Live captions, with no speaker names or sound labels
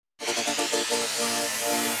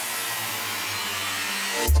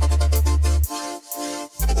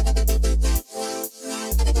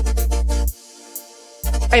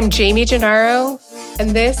I'm Jamie Gennaro,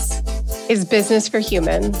 and this is Business for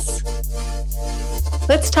Humans.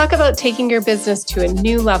 Let's talk about taking your business to a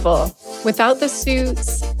new level without the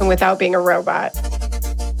suits and without being a robot.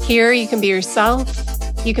 Here, you can be yourself,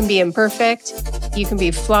 you can be imperfect, you can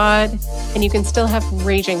be flawed, and you can still have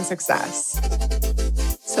raging success.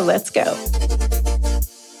 So let's go.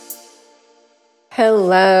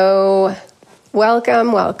 Hello.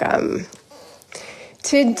 Welcome.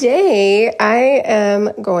 Today, I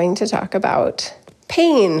am going to talk about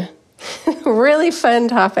pain. Really fun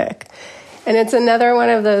topic. And it's another one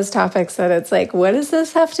of those topics that it's like, what does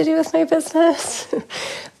this have to do with my business?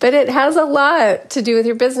 But it has a lot to do with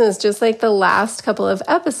your business, just like the last couple of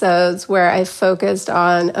episodes where I focused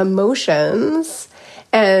on emotions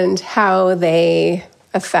and how they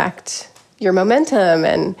affect your momentum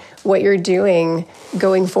and what you're doing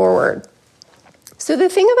going forward. So the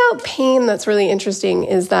thing about pain that's really interesting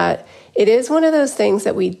is that it is one of those things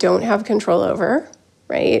that we don't have control over,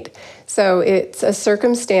 right? So it's a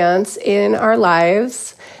circumstance in our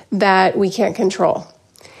lives that we can't control.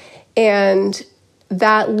 And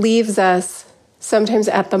that leaves us sometimes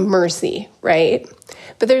at the mercy, right?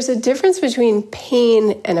 But there's a difference between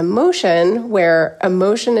pain and emotion, where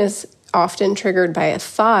emotion is often triggered by a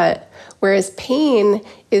thought, whereas pain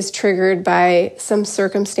is triggered by some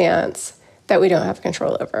circumstance that we don't have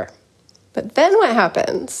control over. But then what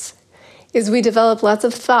happens is we develop lots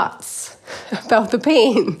of thoughts about the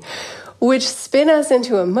pain, which spin us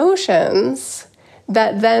into emotions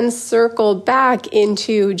that then circle back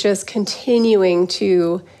into just continuing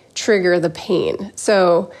to trigger the pain.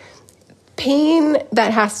 So pain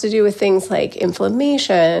that has to do with things like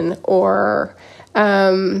inflammation or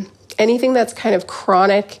anything that's kind of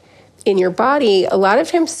chronic in your body, a lot of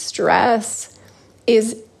times stress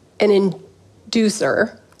is an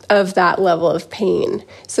inducer of that level of pain.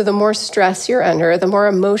 So the more stress you're under, the more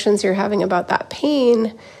emotions you're having about that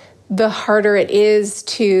pain, the harder it is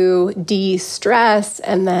to de-stress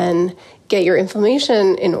and then get your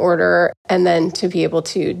inflammation in order and then to be able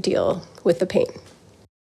to deal with the pain.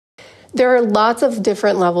 There are lots of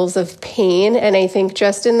different levels of pain, and I think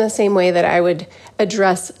just in the same way that I would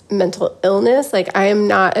address mental illness, like I am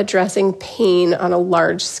not addressing pain on a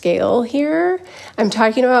large scale here. I'm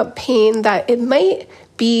talking about pain that it might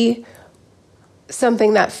be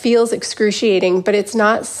something that feels excruciating, but it's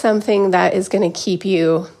not something that is going to keep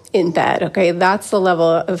you in bed, okay? That's the level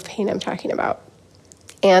of pain I'm talking about.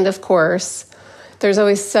 And of course, there's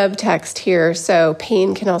always subtext here. So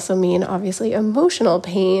pain can also mean obviously emotional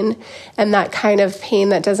pain, and that kind of pain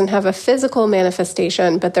that doesn't have a physical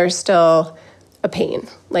manifestation, but there's still a pain,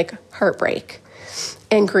 like heartbreak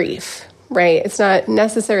and grief, right? It's not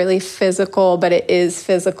necessarily physical, but it is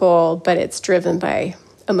physical, but it's driven by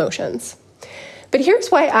emotions. But here's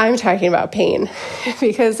why I'm talking about pain,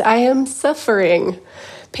 because I am suffering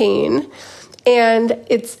pain, and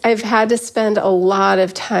I've had to spend a lot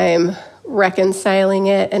of time reconciling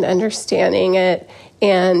it and understanding it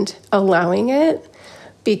and allowing it,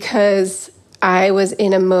 because I was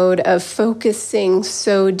in a mode of focusing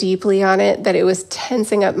so deeply on it that it was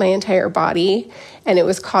tensing up my entire body and it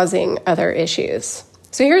was causing other issues.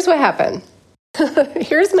 So here's what happened.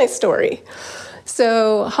 Here's my story.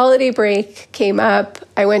 So holiday break came up.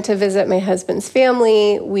 I went to visit my husband's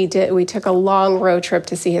family. We took a long road trip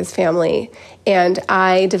to see his family, and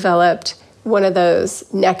I developed one of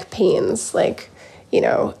those neck pains, like,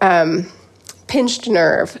 pinched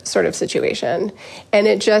nerve sort of situation. And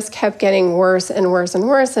it just kept getting worse and worse and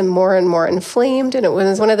worse and more inflamed. And it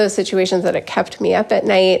was one of those situations that it kept me up at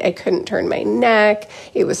night. I couldn't turn my neck.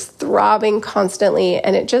 It was throbbing constantly,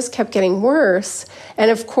 and it just kept getting worse. And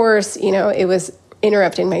of course, it was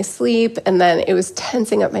interrupting my sleep, and then it was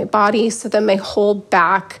tensing up my body. So then my whole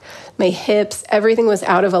back, my hips, everything was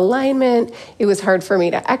out of alignment. It was hard for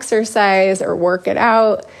me to exercise or work it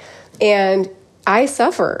out. And I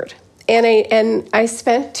suffered. And I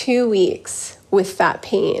spent 2 weeks with that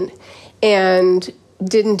pain and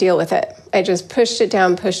didn't deal with it. I just pushed it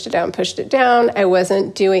down. I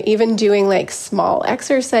wasn't doing like small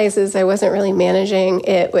exercises. I wasn't really managing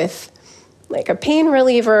it with like a pain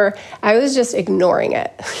reliever. I was just ignoring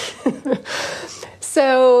it.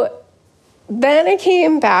 So then I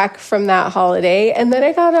came back from that holiday, and then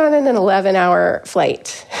I got on an 11-hour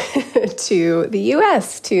flight to the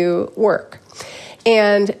US to work.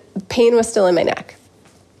 And pain was still in my neck.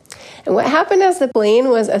 And what happened as the plane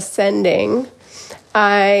was ascending,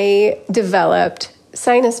 I developed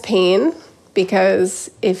sinus pain,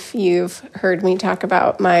 because if you've heard me talk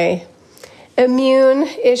about my immune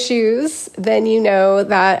issues, then you know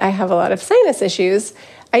that I have a lot of sinus issues.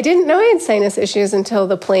 I didn't know I had sinus issues until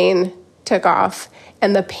the plane took off,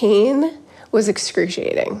 and the pain was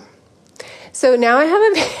excruciating. So now I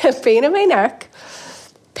have a pain in my neck,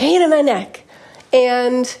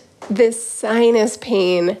 and this sinus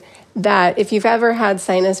pain that if you've ever had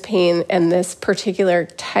sinus pain, and this particular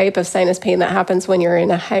type of sinus pain that happens when you're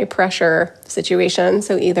in a high pressure situation,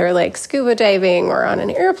 so either like scuba diving or on an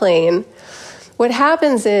airplane, what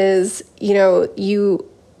happens is,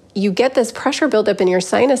 you get this pressure buildup in your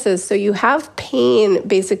sinuses, so you have pain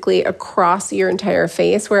basically across your entire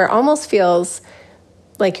face where it almost feels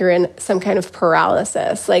like you're in some kind of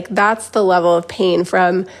paralysis. Like that's the level of pain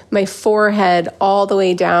from my forehead all the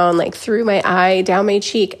way down, like through my eye, down my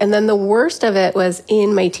cheek. And then the worst of it was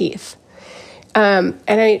in my teeth. And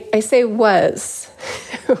I say was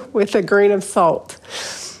with a grain of salt.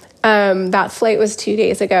 That flight was 2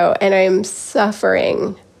 days ago, and I'm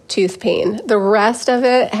suffering tooth pain. The rest of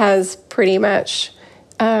it has pretty much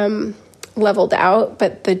leveled out,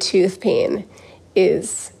 but the tooth pain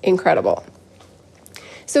is incredible.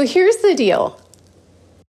 So here's the deal.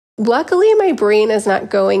 Luckily, my brain is not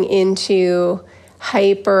going into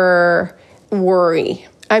hyper worry.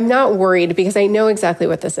 I'm not worried because I know exactly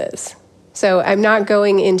what this is. So I'm not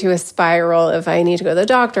going into a spiral of I need to go to the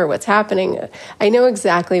doctor, what's happening. I know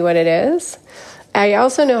exactly what it is. I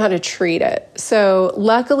also know how to treat it. So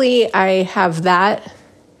luckily, I have that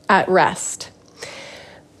at rest.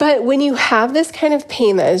 But when you have this kind of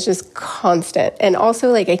pain that is just constant, and also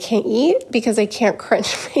like I can't eat because I can't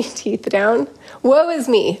crunch my teeth down, woe is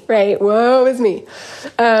me, right? Woe is me.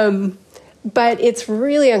 But it's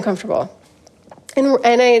really uncomfortable. And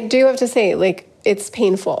I do have to say, like, it's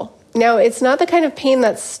painful. Now, it's not the kind of pain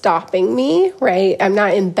that's stopping me, right? I'm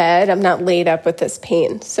not in bed. I'm not laid up with this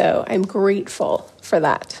pain. So I'm grateful for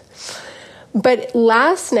that. But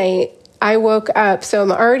last night, I woke up, so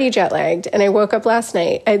I'm already jet lagged, and I woke up last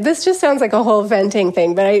night. This just sounds like a whole venting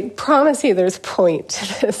thing, but I promise you there's a point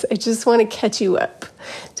to this. I just want to catch you up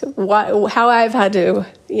to how I've had to,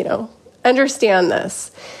 understand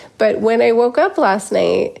this. But when I woke up last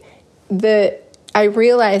night, I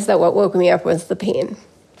realized that what woke me up was the pain.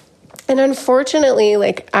 And unfortunately,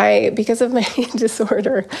 because of my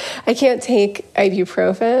disorder, I can't take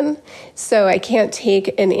ibuprofen, so I can't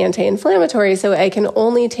take an anti-inflammatory, so I can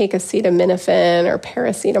only take acetaminophen or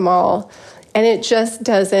paracetamol, and it just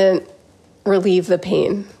doesn't relieve the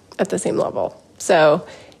pain at the same level. So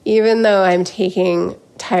even though I'm taking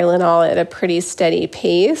Tylenol at a pretty steady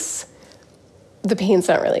pace, the pain's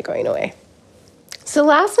not really going away. So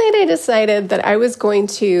last night I decided that I was going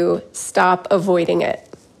to stop avoiding it.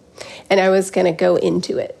 And I was going to go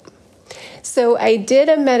into it. So I did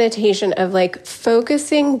a meditation of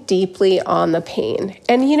focusing deeply on the pain.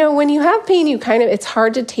 And when you have pain, it's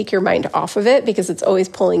hard to take your mind off of it because it's always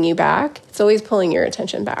pulling you back. It's always pulling your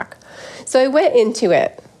attention back. So I went into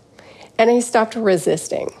it and I stopped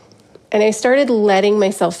resisting. And I started letting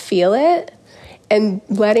myself feel it and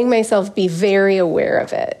letting myself be very aware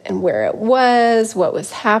of it and where it was, what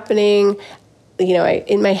was happening.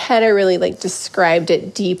 In my head, I really described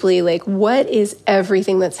it deeply, what is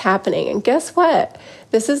everything that's happening? And guess what?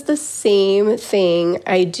 This is the same thing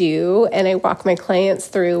I do and I walk my clients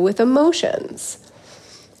through with emotions.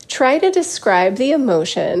 Try to describe the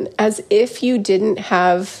emotion as if you didn't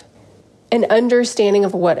have an understanding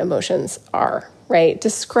of what emotions are, right?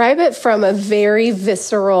 Describe it from a very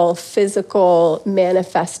visceral, physical,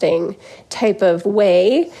 manifesting type of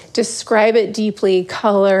way. Describe it deeply,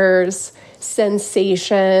 colors,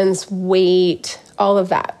 sensations, weight, all of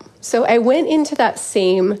that. So I went into that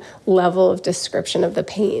same level of description of the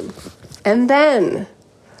pain. And then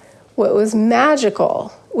what was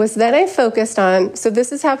magical was then I focused on, so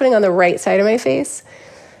this is happening on the right side of my face.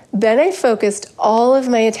 Then I focused all of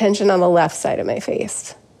my attention on the left side of my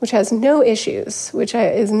face, which has no issues, which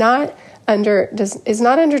is not under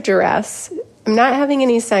duress. I'm not having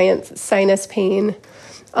any sinus pain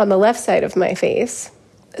on the left side of my face.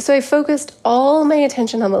 So I focused all my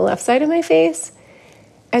attention on the left side of my face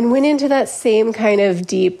and went into that same kind of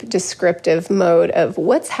deep descriptive mode of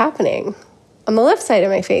what's happening on the left side of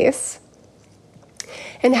my face.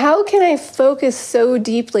 And how can I focus so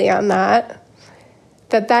deeply on that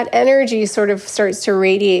energy sort of starts to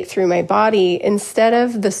radiate through my body instead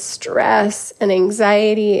of the stress and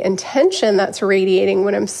anxiety and tension that's radiating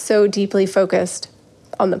when I'm so deeply focused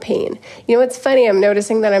on the pain. It's funny, I'm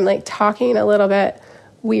noticing that I'm talking a little bit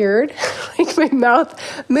weird, my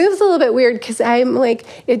mouth moves a little bit weird because I'm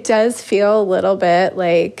it does feel a little bit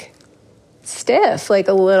stiff, a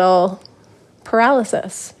little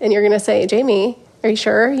paralysis. And you're going to say, Jamie, are you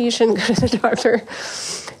sure you shouldn't go to the doctor?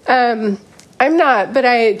 I'm not, but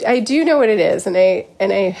I do know what it is, and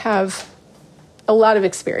I have a lot of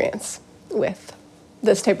experience. with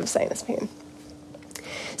this type of sinus pain.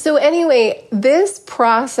 So anyway, this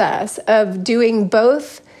process of doing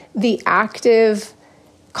both the active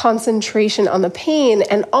concentration on the pain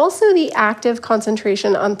and also the active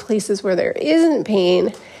concentration on places where there isn't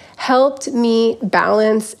pain helped me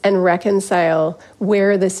balance and reconcile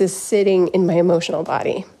where this is sitting in my emotional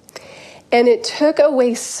body. And it took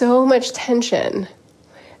away so much tension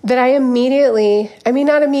that I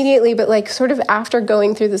not immediately, but like sort of after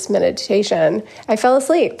going through this meditation, I fell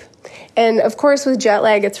asleep. And of course, with jet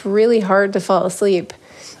lag, it's really hard to fall asleep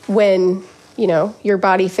when, your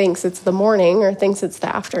body thinks it's the morning or thinks it's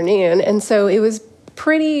the afternoon. And so it was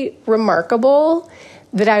pretty remarkable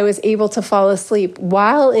that I was able to fall asleep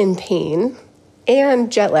while in pain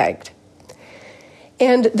and jet lagged.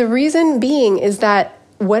 And the reason being is that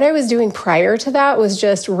what I was doing prior to that was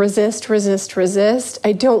just resist.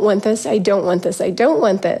 I don't want this. I don't want this. I don't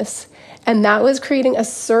want this. And that was creating a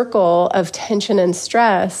circle of tension and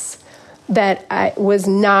stress that I was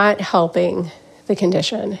not helping the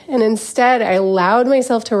condition. And instead, I allowed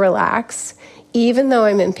myself to relax, even though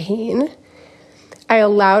I'm in pain. I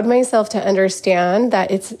allowed myself to understand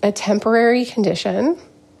that it's a temporary condition,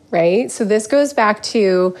 right? So this goes back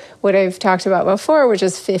to what I've talked about before, which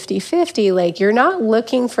is 50-50. Like, you're not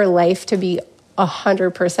looking for life to be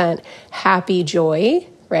 100% happy joy,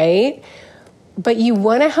 right? But you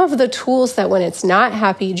want to have the tools that when it's not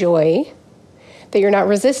happy joy, that you're not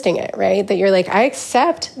resisting it, right? That you're like, I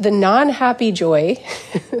accept the non-happy joy,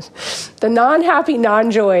 the non-happy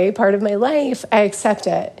non-joy part of my life. I accept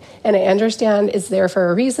it. And I understand it's there for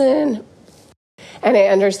a reason. And I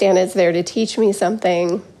understand it's there to teach me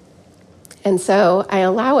something. And so I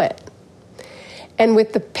allow it. And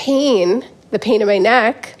with the pain in my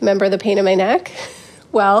neck, remember the pain in my neck?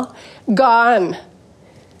 Well, gone.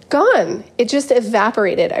 It just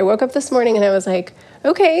evaporated. I woke up this morning and I was like,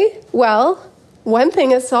 okay, well, one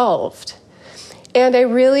thing is solved. And I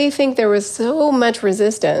really think there was so much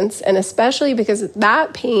resistance, and especially because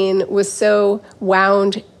that pain was so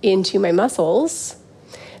wound into my muscles,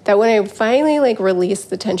 that when I finally released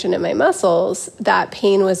the tension in my muscles, that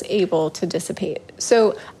pain was able to dissipate.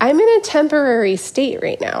 So I'm in a temporary state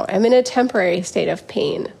right now. I'm in a temporary state of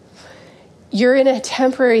pain. You're in a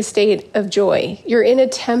temporary state of joy. You're in a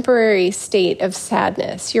temporary state of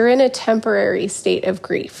sadness. You're in a temporary state of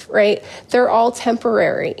grief, right? They're all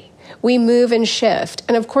temporary. We move and shift.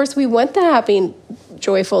 And of course, we want the happy,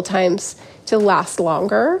 joyful times to last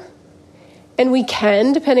longer. And we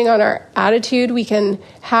can, depending on our attitude, we can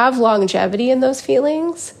have longevity in those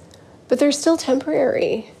feelings, but they're still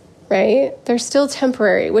temporary, right? They're still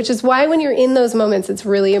temporary, which is why when you're in those moments, it's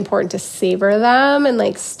really important to savor them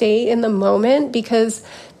and stay in the moment, because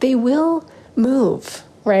they will move,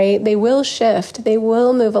 right? They will shift. They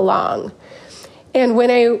will move along. And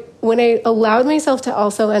when I allowed myself to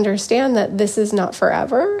also understand that this is not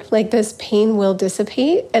forever, this pain will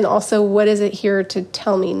dissipate, and also what is it here to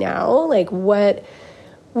tell me now? What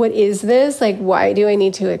is this? Why do I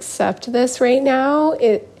need to accept this right now?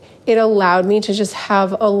 It allowed me to just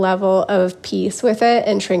have a level of peace with it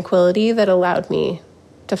and tranquility that allowed me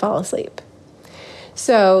to fall asleep.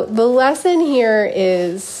 So the lesson here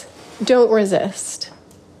is don't resist,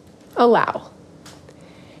 allow.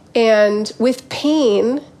 And with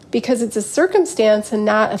pain, because it's a circumstance and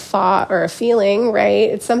not a thought or a feeling, right?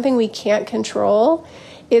 It's something we can't control.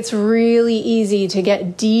 It's really easy to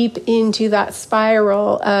get deep into that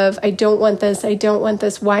spiral of, I don't want this,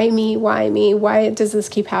 why me, why does this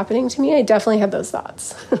keep happening to me? I definitely had those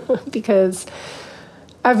thoughts because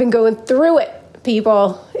I've been going through it,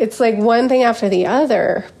 people. It's one thing after the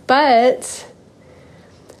other, but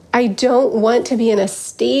I don't want to be in a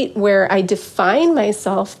state where I define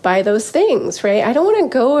myself by those things, right? I don't want to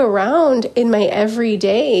go around in my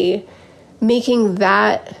everyday making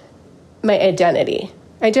that my identity.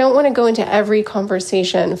 I don't want to go into every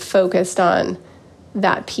conversation focused on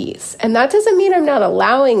that piece. And that doesn't mean I'm not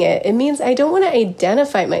allowing it. It means I don't want to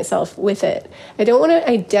identify myself with it. I don't want to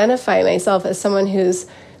identify myself as someone who's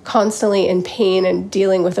constantly in pain and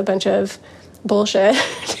dealing with a bunch of bullshit,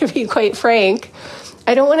 to be quite frank.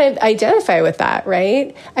 I don't want to identify with that,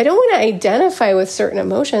 right? I don't want to identify with certain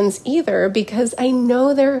emotions either, because I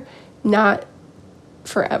know they're not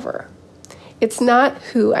forever. It's not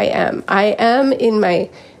who I am. I am in my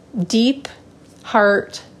deep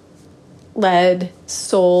heart-led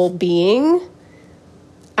soul being.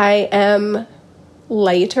 I am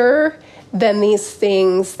lighter than these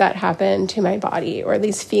things that happen to my body or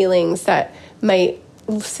these feelings that might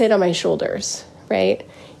sit on my shoulders, right?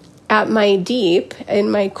 At my deep,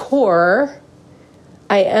 in my core,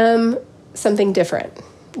 I am something different.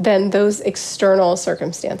 than those external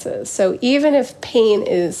circumstances. So even if pain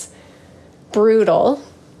is brutal,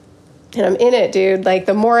 and I'm in it, dude, like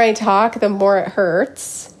the more I talk, the more it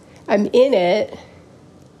hurts. I'm in it,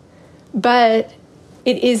 but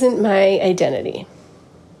it isn't my identity,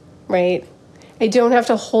 right? I don't have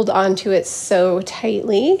to hold on to it so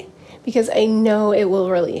tightly because I know it will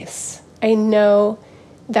release. I know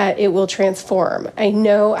that it will transform. I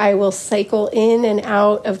know I will cycle in and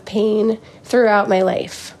out of pain throughout my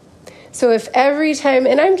life. So if every time,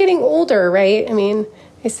 and I'm getting older, right? I mean,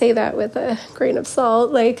 I say that with a grain of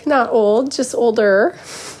salt, like not old, just older,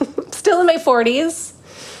 still in my 40s.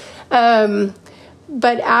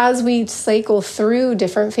 But as we cycle through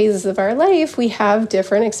different phases of our life, we have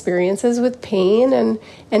different experiences with pain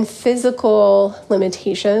and physical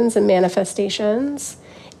limitations and manifestations.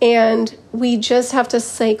 And we just have to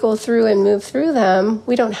cycle through and move through them.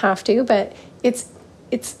 We don't have to, but it's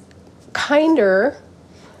kinder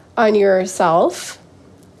on yourself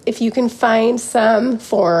if you can find some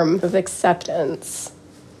form of acceptance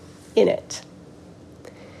in it.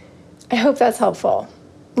 I hope that's helpful.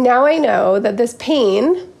 Now I know that this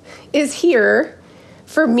pain is here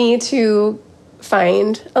for me to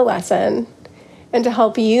find a lesson and to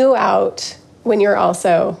help you out when you're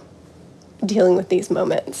also dealing with these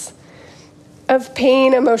moments of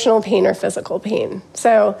pain, emotional pain, or physical pain.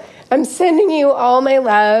 So I'm sending you all my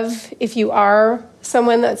love if you are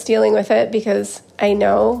someone that's dealing with it, because I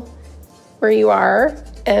know where you are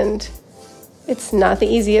and it's not the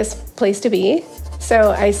easiest place to be.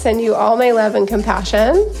 So I send you all my love and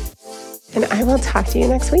compassion, and I will talk to you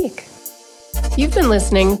next week. You've been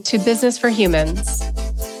listening to Business for Humans.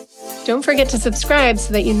 Don't forget to subscribe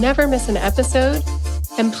so that you never miss an episode,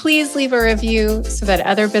 and please leave a review so that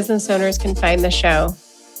other business owners can find the show.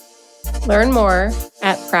 Learn more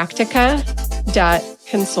at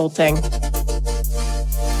practica.consulting.